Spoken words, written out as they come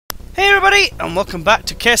everybody, and welcome back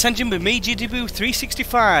to Chaos Engine with me,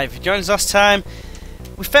 GDBoo365. If you joined us last time,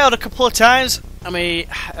 we failed a couple of times, and we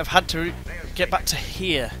have had to get back to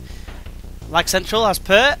here. Like Central, as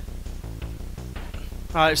per.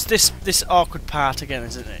 It's this awkward part again,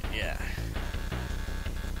 isn't it? Yeah.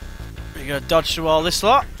 We're going to dodge through all this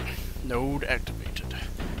lot. Node activated.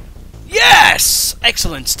 Yes!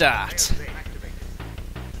 Excellent start.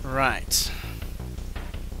 Right.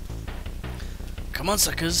 Come on,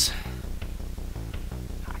 suckers.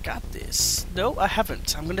 I got this. No, I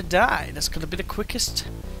haven't. I'm gonna die. That's gonna be the quickest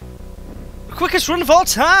run of all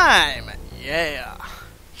time. Yeah.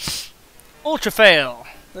 Ultra fail.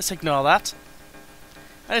 Let's ignore that.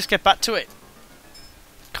 And let's get back to it.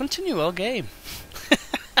 Continue all game.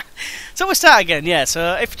 So we'll start again. Yeah.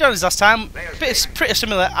 So if you joined us last time, pretty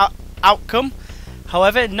similar outcome.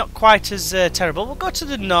 However, not quite as terrible. We'll go to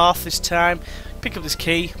the north this time. Pick up this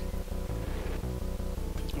key.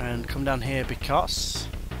 And come down here because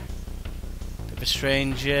bit of a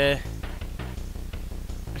strange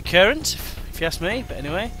occurrence, if you ask me. But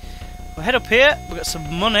anyway, we'll head up here. We've got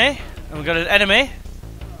some money, and we've got an enemy.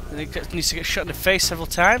 And he needs to get shot in the face several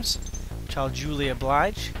times, which I'll duly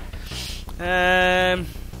oblige. Head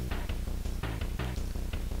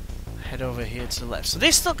over here to the left. So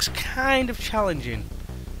this looks kind of challenging.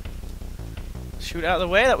 Shoot out of the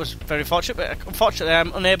way. That was very fortunate, but unfortunately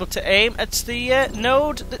I'm unable to aim at the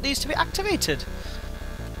node that needs to be activated.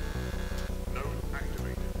 Node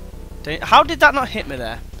activated. How did that not hit me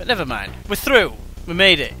there? But never mind. We're through. We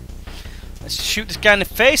made it. Let's shoot this guy in the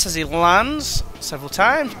face as he lands several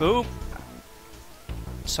times. Boom.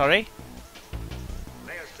 Sorry.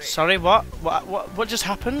 Sorry, what? What just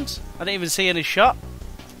happened? I didn't even see any shot.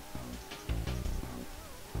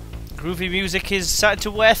 Groovy music is starting to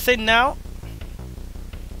wear thin now.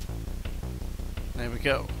 There we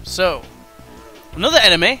go. So, another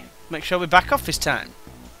enemy. Make sure we back off this time.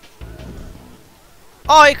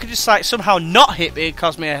 Or it could just like somehow not hit me and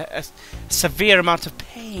cause me a severe amount of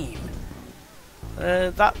pain.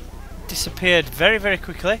 That disappeared very, very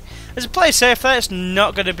quickly. As a play safe there, it's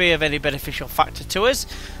not going to be of any beneficial factor to us.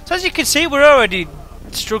 So as you can see, we're already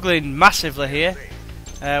struggling massively here.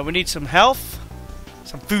 We need some health.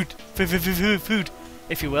 Some food,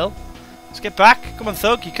 if you will. Let's get back. Come on,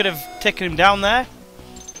 Thug. You could have taken him down there.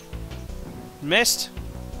 Missed.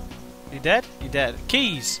 You dead? You dead.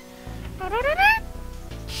 Keys. Right,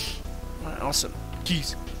 awesome.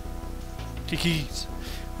 Keys. Keys.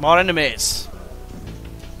 More enemies.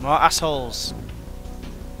 More assholes.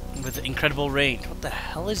 With incredible range. What the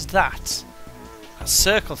hell is that? That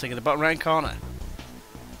circle thing in the bottom right corner.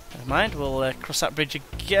 Never mind. We'll cross that bridge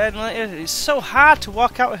again later. It's so hard to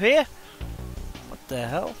walk out of here. What the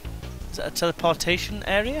hell? Is that a teleportation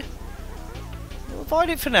area? We'll avoid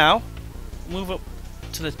it for now. Move up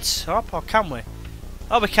to the top, or can we?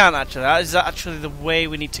 Oh, we can't actually. Is that actually the way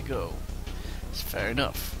we need to go? It's fair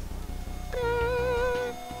enough.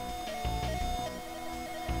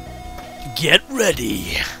 Get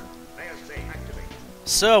ready.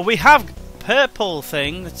 So we have purple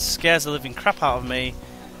thing that scares the living crap out of me.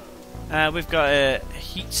 We've got a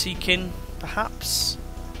heat seeking, perhaps.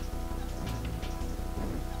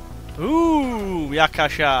 Ooh,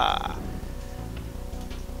 Yakasha.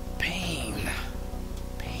 Pain.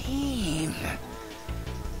 Pain.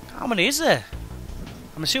 How many is there?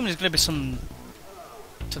 I'm assuming there's going to be some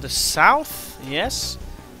to the south. Yes.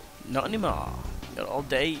 Not anymore. You're all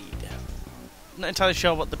dead. Not entirely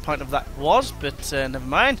sure what the point of that was, but never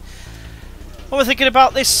mind. What we're thinking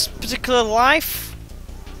about this particular life,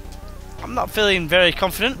 I'm not feeling very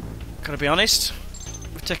confident, gotta be honest.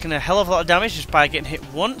 We've taken a hell of a lot of damage just by getting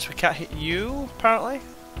hit once. We can't hit you, apparently.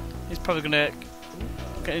 He's probably gonna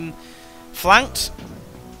get flanked.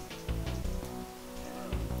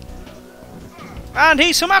 And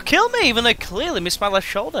he somehow killed me, even though he clearly missed my left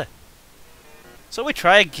shoulder. So we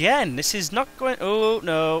try again. This is not going... Oh,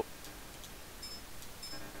 no.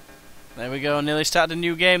 There we go. Nearly started a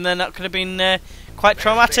new game then. That could have been quite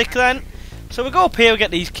traumatic then. So we go up here, we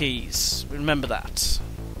get these keys. Remember that.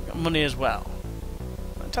 We've got money as well.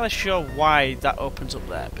 Not entirely sure why that opens up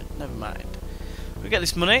there, but never mind. We get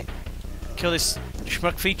this money. Kill this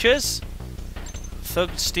schmuck features. Thug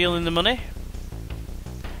stealing the money.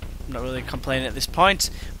 I'm not really complaining at this point.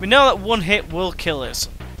 We know that one hit will kill us,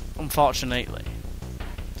 unfortunately.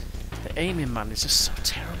 The aiming, man, is just so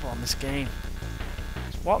terrible on this game.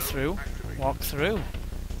 Just walk through. Walk through.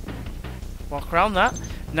 Walk around that.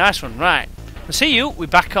 Nice one, right. We see you, we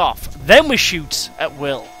back off. Then we shoot at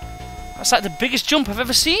will. That's like the biggest jump I've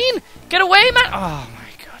ever seen. Get away, man. Oh,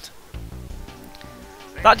 my God.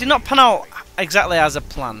 That did not pan out exactly as I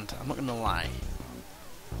planned. I'm not going to lie.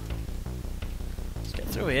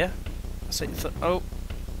 through here. Oh,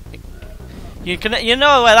 you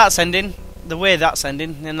know where that's ending, the way that's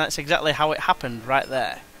ending, and that's exactly how it happened right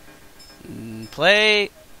there. Play,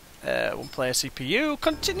 one player CPU,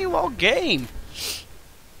 continue all game.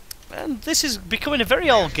 And this is becoming a very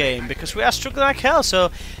old game because we are struggling like hell. So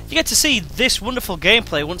you get to see this wonderful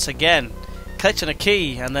gameplay once again, collecting a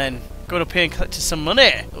key and then going up here and collecting some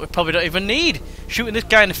money that we probably don't even need. Shooting this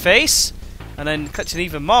guy in the face and then collecting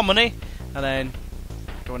even more money and then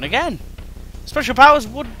going again. Special powers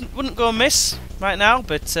wouldn't go amiss right now,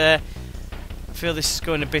 but I feel this is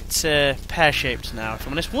going a bit pear-shaped now. If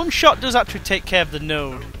I'm honest, one shot does actually take care of the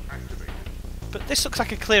node. But this looks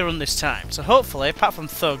like a clear run this time. So hopefully, apart from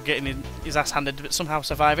Thug getting his ass handed but somehow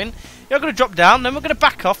surviving, you're going to drop down, then we're going to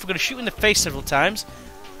back off, we're going to shoot in the face several times,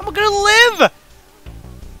 and we're going to live!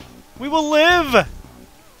 We will live!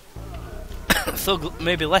 Thug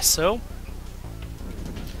maybe less so.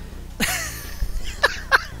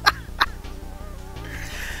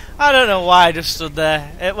 I don't know why I just stood there.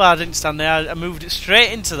 Well, I didn't stand there, I moved it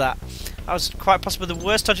straight into that. That was quite possibly the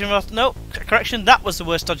worst dodging of all... No, correction, that was the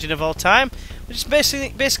worst dodging of all time. We're just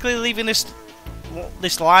basically leaving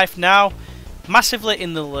this life now massively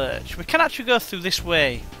in the lurch. We can actually go through this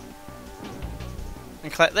way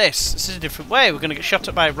and collect this. This is a different way. We're going to get shot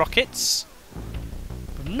at by rockets.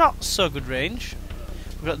 With not so good range.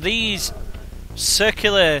 We've got these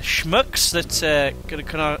circular schmucks that are going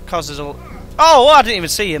to cause us a... Oh, I didn't even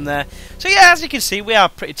see him there. So yeah, as you can see, we are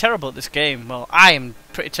pretty terrible at this game. Well, I am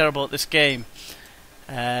pretty terrible at this game.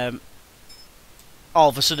 All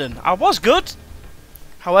of a sudden, I was good.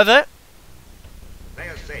 However,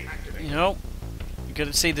 you know, you got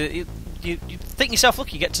to see the you think yourself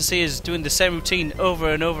lucky you get to see us doing the same routine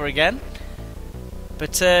over and over again.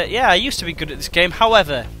 But yeah, I used to be good at this game.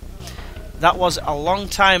 However, that was a long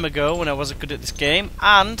time ago when I wasn't good at this game,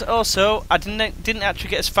 and also I didn't actually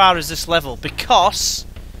get as far as this level because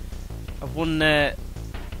of one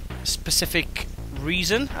specific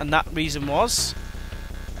reason, and that reason was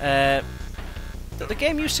that the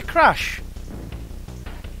game used to crash.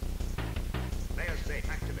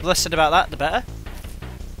 The less said about that, the better.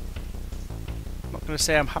 I'm not going to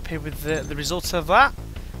say I'm happy with the results of that.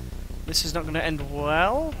 This is not going to end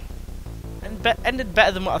well. Ended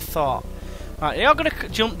better than what I thought. Right, you're going to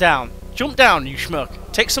jump down. Jump down, you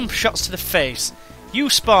schmuck. Take some shots to the face.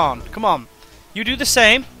 You spawn. Come on. You do the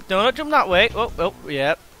same. Don't jump that way. Oh,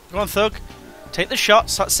 yeah. Go on, Thug. Take the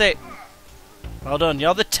shots. That's it. Well done.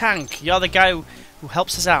 You're the tank. You're the guy who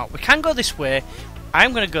helps us out. We can go this way.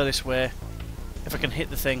 I'm going to go this way. If I can hit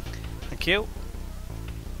the thing. Thank you.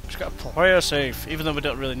 Just got to play her safe. Even though we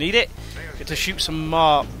don't really need it. Get to shoot some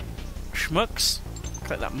more schmucks.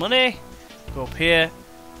 Collect that money. Go up here.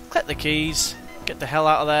 Collect the keys. Get the hell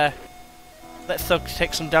out of there. Let Thug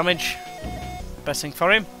take some damage. Best thing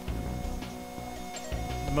for him.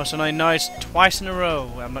 The most annoying noise twice in a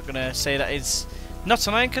row. I'm not going to say that is not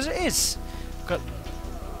annoying because it is. I've got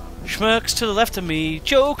schmucks to the left of me,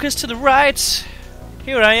 jokers to the right.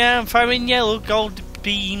 Here I am firing yellow gold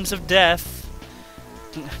beams of death.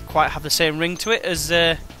 Didn't quite have the same ring to it as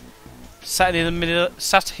sat here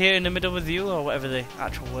in the middle with you, or whatever the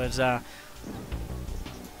actual words are.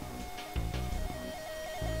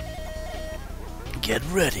 Get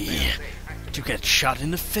ready to get shot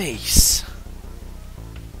in the face.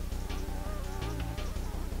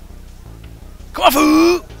 Come on,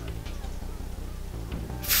 foo!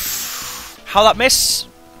 How that miss?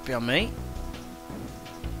 Beyond me.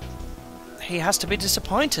 He has to be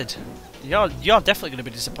disappointed. You're definitely going to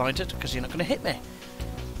be disappointed because you're not going to hit me.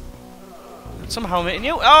 And somehow I'm hitting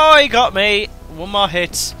you. Oh, he got me. One more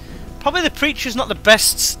hit. Probably the Preacher's not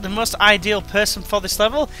the most ideal person for this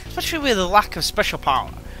level, especially with the lack of special power.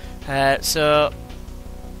 So,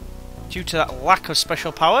 due to that lack of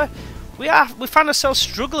special power, we find ourselves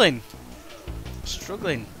struggling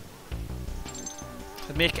to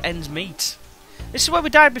make ends meet. This is where we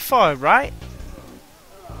died before, right?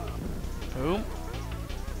 Boom.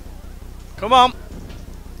 Come on.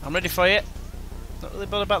 I'm ready for you. Not really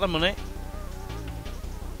bothered about the money.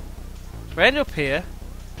 We end up here.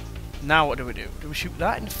 Now what do we do? Do we shoot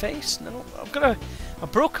that in the face? No. I've got a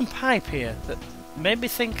broken pipe here that made me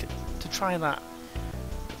think to try that.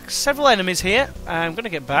 Several enemies here. I'm going to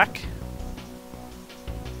get back.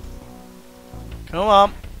 Come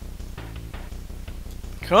on.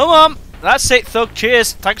 Come on. That's it, Thug.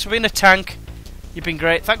 Cheers. Thanks for being a tank. You've been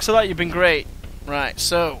great. Thanks a lot. You've been great. Right,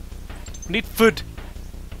 so we need food.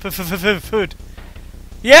 Food.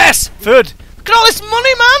 Yes! Food! Look at all this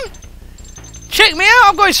money, man! Check me out!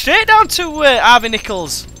 I'm going straight down to Harvey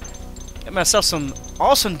Nichols. Get myself some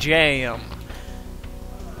awesome jam.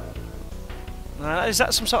 Is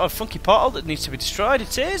that some sort of funky portal that needs to be destroyed?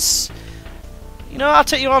 It is. You know, I'll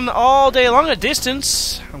take you on all day long at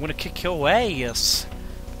distance. I'm going to kick your way, yes.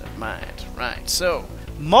 Never mind. Right, so,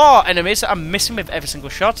 more enemies that I'm missing with every single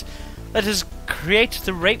shot. Let us create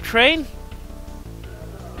the rape train.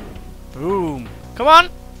 Boom. Come on.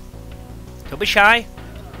 Don't be shy.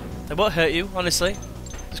 They won't hurt you, honestly.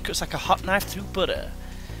 This cuts like a hot knife through butter.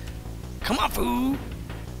 Come on, foo.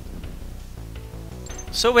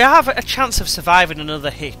 So we have a chance of surviving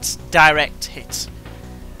another hit. Direct hit.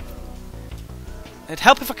 It'd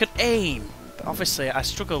help if I could aim, but obviously I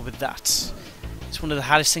struggle with that. It's one of the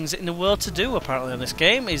hardest things in the world to do, apparently, on this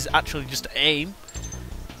game, is actually just aim.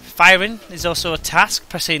 Firing is also a task,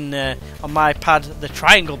 pressing on my pad the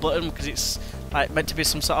triangle button, because it's like meant to be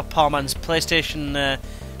some sort of poor man's PlayStation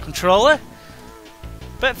controller.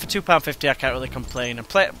 But for £2.50 I can't really complain. And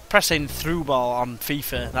pressing through ball on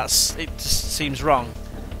FIFA, it just seems wrong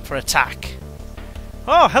for attack.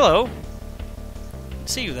 Oh, hello!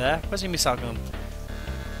 See you there. Where's your missile gun?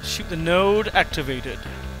 Shoot the node activated.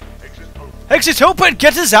 Exit open!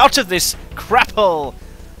 Get us out of this crap hole!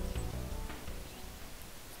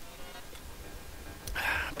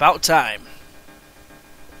 About time.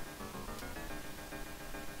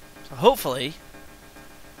 So hopefully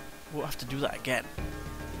we'll have to do that again.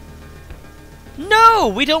 No!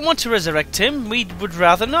 We don't want to resurrect him. We would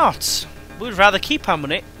rather not. We'd rather keep our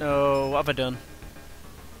money. No, what have I done?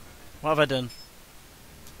 What have I done?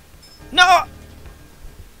 No!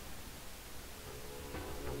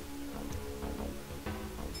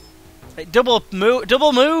 It double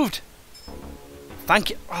moved! Thank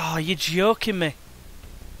you. Oh, you're joking me.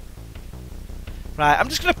 Right, I'm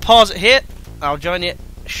just going to pause it here. I'll join you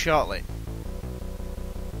shortly.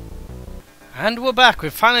 And we're back.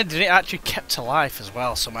 We've finally did it. Actually kept to life as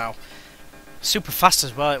well somehow. Super fast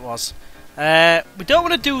as well it was. We don't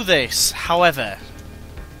want to do this. However,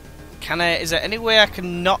 is there any way I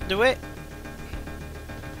can not do it?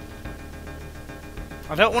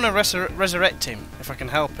 I don't want to resurrect him if I can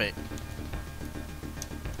help it.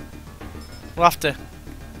 We'll have to.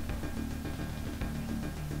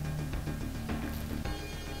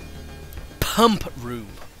 Pump room.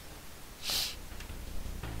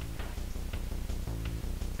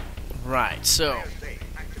 Right, so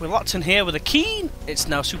we're locked in here with a key. It's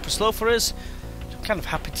now super slow for us. I'm kind of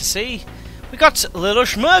happy to see. We got little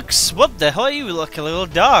schmucks. What the hell? You look like a little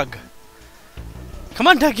dog. Come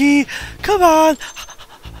on, doggy. Come on.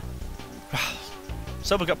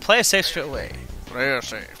 So we've got player safe straight away. Player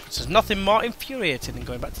safe. Because there's nothing more infuriating than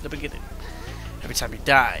going back to the beginning. Every time you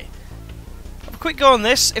die. Have a quick go on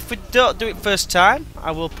this. If we don't do it first time,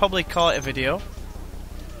 I will probably call it a video.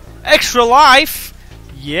 Extra life.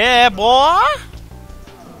 Yeah, boy.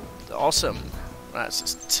 Awesome. Right, let's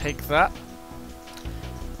just take that.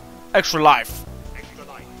 Extra life. Extra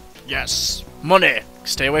life. Yes. Money.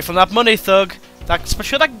 Stay away from that money, thug. That's for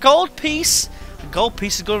sure. That gold piece. The gold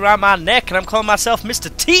piece is going around my neck, and I'm calling myself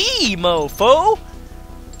Mr. T, mofo.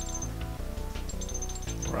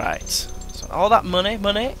 Right. So all that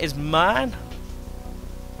money is mine.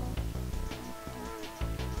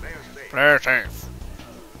 Player safe.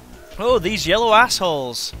 Oh, these yellow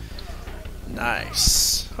assholes.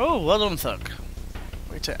 Nice. Oh, well done, thug.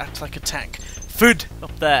 Way to act like a tank. Food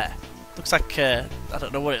up there. Looks like, I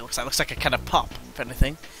don't know what it looks like. Looks like a kind of pop, if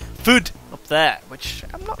anything. Food up there, which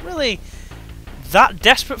I'm not really that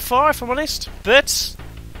desperate for, if I'm honest. But,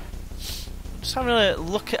 just having a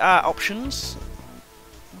look at our options.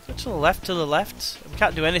 We'll go to the left. We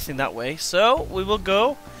can't do anything that way, so we will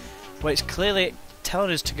go where it's clearly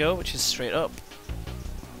telling us to go, which is straight up.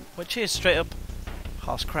 Which is straight up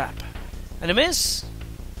horse crap. Enemies?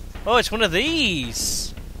 Oh, it's one of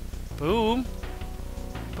these. Boom.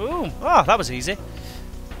 Boom. Oh, that was easy.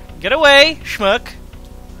 Get away, schmuck.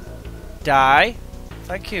 Die.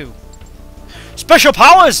 Thank you. Special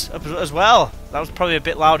powers as well. That was probably a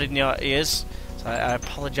bit loud in your ears, so I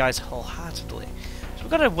apologise wholeheartedly. So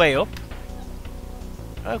we've got a way up.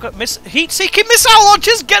 Oh, I've got heat-seeking missile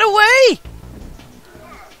launchers. Get away!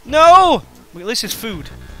 No. At least it's food.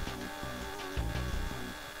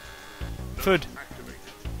 Food.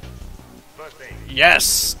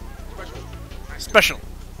 Yes. Special.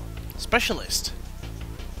 Specialist.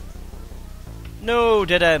 No,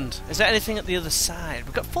 dead end. Is there anything at the other side?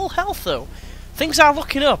 We've got full health though. Things are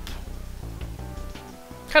looking up.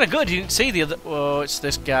 Kind of good. You didn't see the other. Oh, it's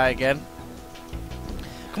this guy again.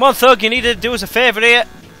 Come on, thug. You need to do us a favour here.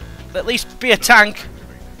 At least be a tank.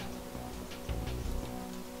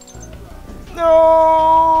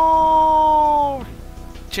 No.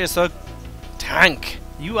 Cheers, thug. Tank.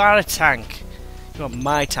 You are a tank. You are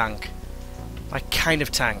my tank. My kind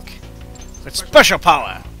of tank. with special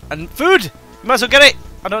power and food. You might as well get it.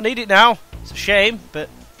 I don't need it now. It's a shame, but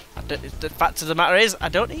the fact of the matter is, I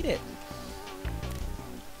don't need it.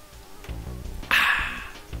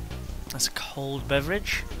 That's a cold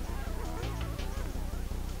beverage.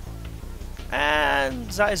 And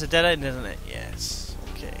that is a dead end, isn't it? Yes.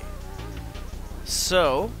 Okay.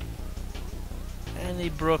 So, any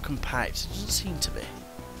broken pipes? It doesn't seem to be.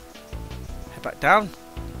 Head back down.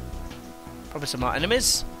 Probably some more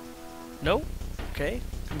enemies. No. Okay.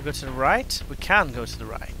 Can we go to the right? We can go to the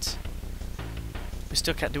right. We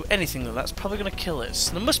still can't do anything though. That's probably going to kill us.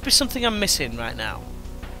 There must be something I'm missing right now.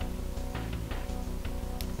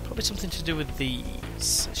 Probably something to do with these.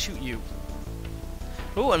 Let's shoot you.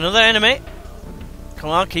 Oh, another enemy. Come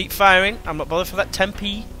on, keep firing. I'm not bothered for that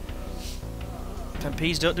 10p.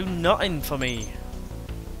 10p's don't do nothing for me.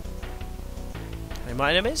 Any more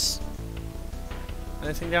enemies?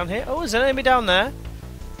 Anything down here? Oh, there's an enemy down there.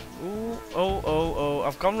 Ooh, oh.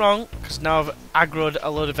 I've gone wrong, because now I've aggroed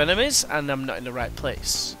a load of enemies, and I'm not in the right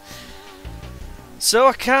place. So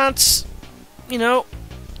I can't, you know,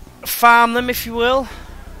 farm them, if you will.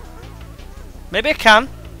 Maybe I can.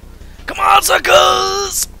 Come on,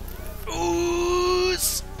 suckers! Ooh,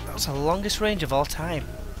 that was the longest range of all time.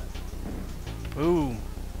 Boom.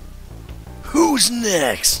 Who's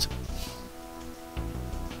next?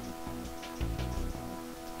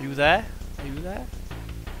 You there? Are you there?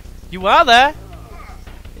 You are there!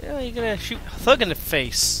 Yeah, you're gonna shoot a thug in the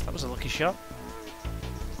face. That was a lucky shot.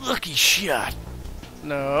 Lucky shot!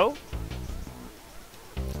 No.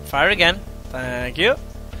 Fire again. Thank you.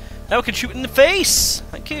 Now we can shoot in the face!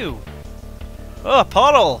 Thank you. Oh, a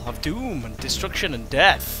portal of doom and destruction and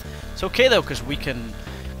death. It's okay though, because we can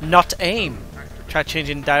not aim. Try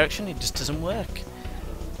changing direction, it just doesn't work.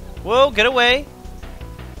 Whoa, get away!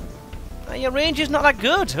 Your range is not that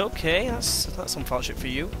good. Okay, that's unfortunate for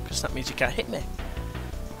you, because that means you can't hit me.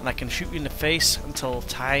 And I can shoot you in the face until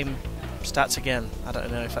time starts again. I don't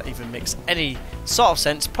know if that even makes any sort of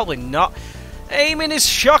sense. Probably not. Aiming is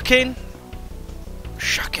shocking.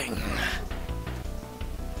 Shocking.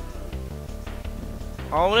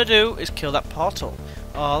 All I want to do is kill that portal.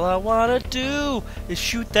 All I want to do is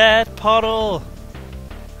shoot that portal.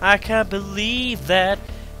 I can't believe that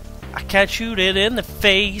I can't shoot it in the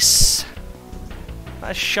face.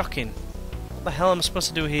 That's shocking. What the hell am I supposed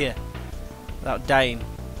to do here without dying?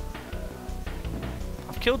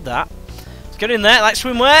 I've killed that. Let's get in there, like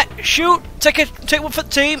swimwear. Shoot! Take one for the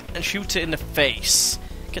team and shoot it in the face.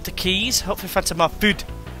 Get the keys. Hopefully find some more food.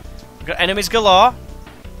 We've got enemies galore.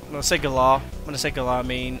 When I say galore, I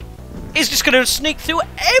mean he's just going to sneak through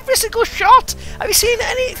every single shot. Have you seen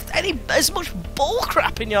any as much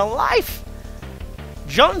bullcrap in your life?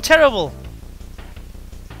 John Terrible.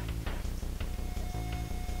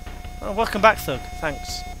 Oh, welcome back, Thug.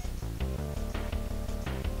 Thanks.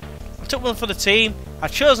 I took one for the team. I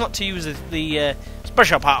chose not to use the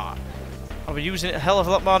special power. I'll be using it a hell of a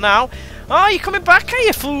lot more now. Oh, you coming back, are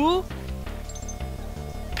you, fool?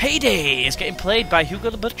 Payday is getting played by Hugo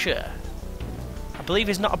the Butcher. I believe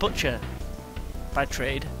he's not a butcher by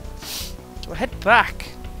trade. So we'll head back.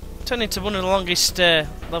 Turn into one of the longest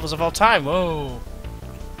levels of all time. Whoa.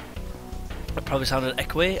 That probably sounded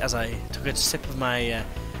echoey as I took a sip of my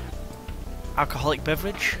alcoholic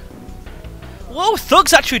beverage. Whoa,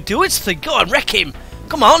 Thug's actually doing something. Go on, wreck him.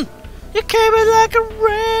 Come on. You came in like a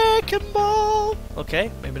wrecking ball.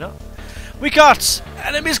 Okay, maybe not. We got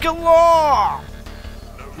enemies galore.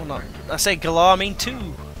 Well, not. I say galore, I mean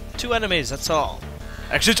two. Two enemies, that's all.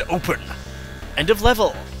 Exit open. End of level.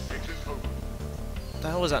 What the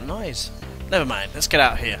hell was that noise? Never mind, let's get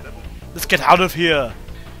out of here. Let's get out of here.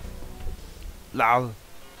 Lol.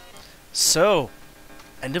 So,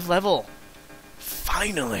 end of level.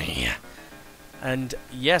 Finally. And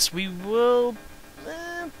yes, we will...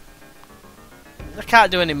 I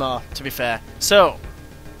can't do any more, to be fair. So,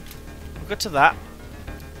 we'll go to that.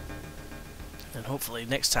 And hopefully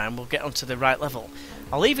next time we'll get onto the right level.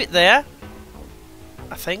 I'll leave it there,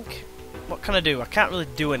 I think. What can I do? I can't really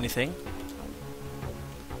do anything.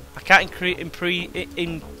 I can't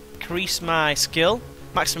increase my skill.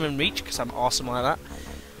 Maximum reach, because I'm awesome like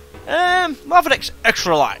that. We'll have an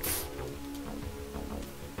extra life.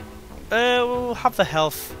 We'll have the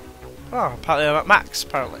health. Oh, apparently I'm at max,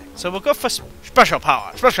 apparently. So we'll go for special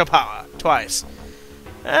power, twice.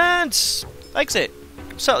 And exit.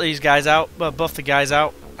 Sort these guys out, well, both the guys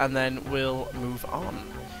out, and then we'll move on.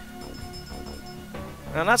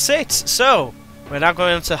 And that's it. So, we're now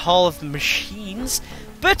going into Hall of the Machines,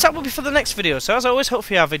 but that will be for the next video. So as always,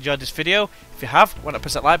 hopefully you have enjoyed this video. If you have, why not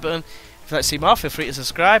press that like button. If you'd like to see more, feel free to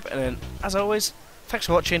subscribe. And then, as always, thanks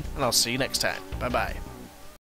for watching, and I'll see you next time. Bye bye.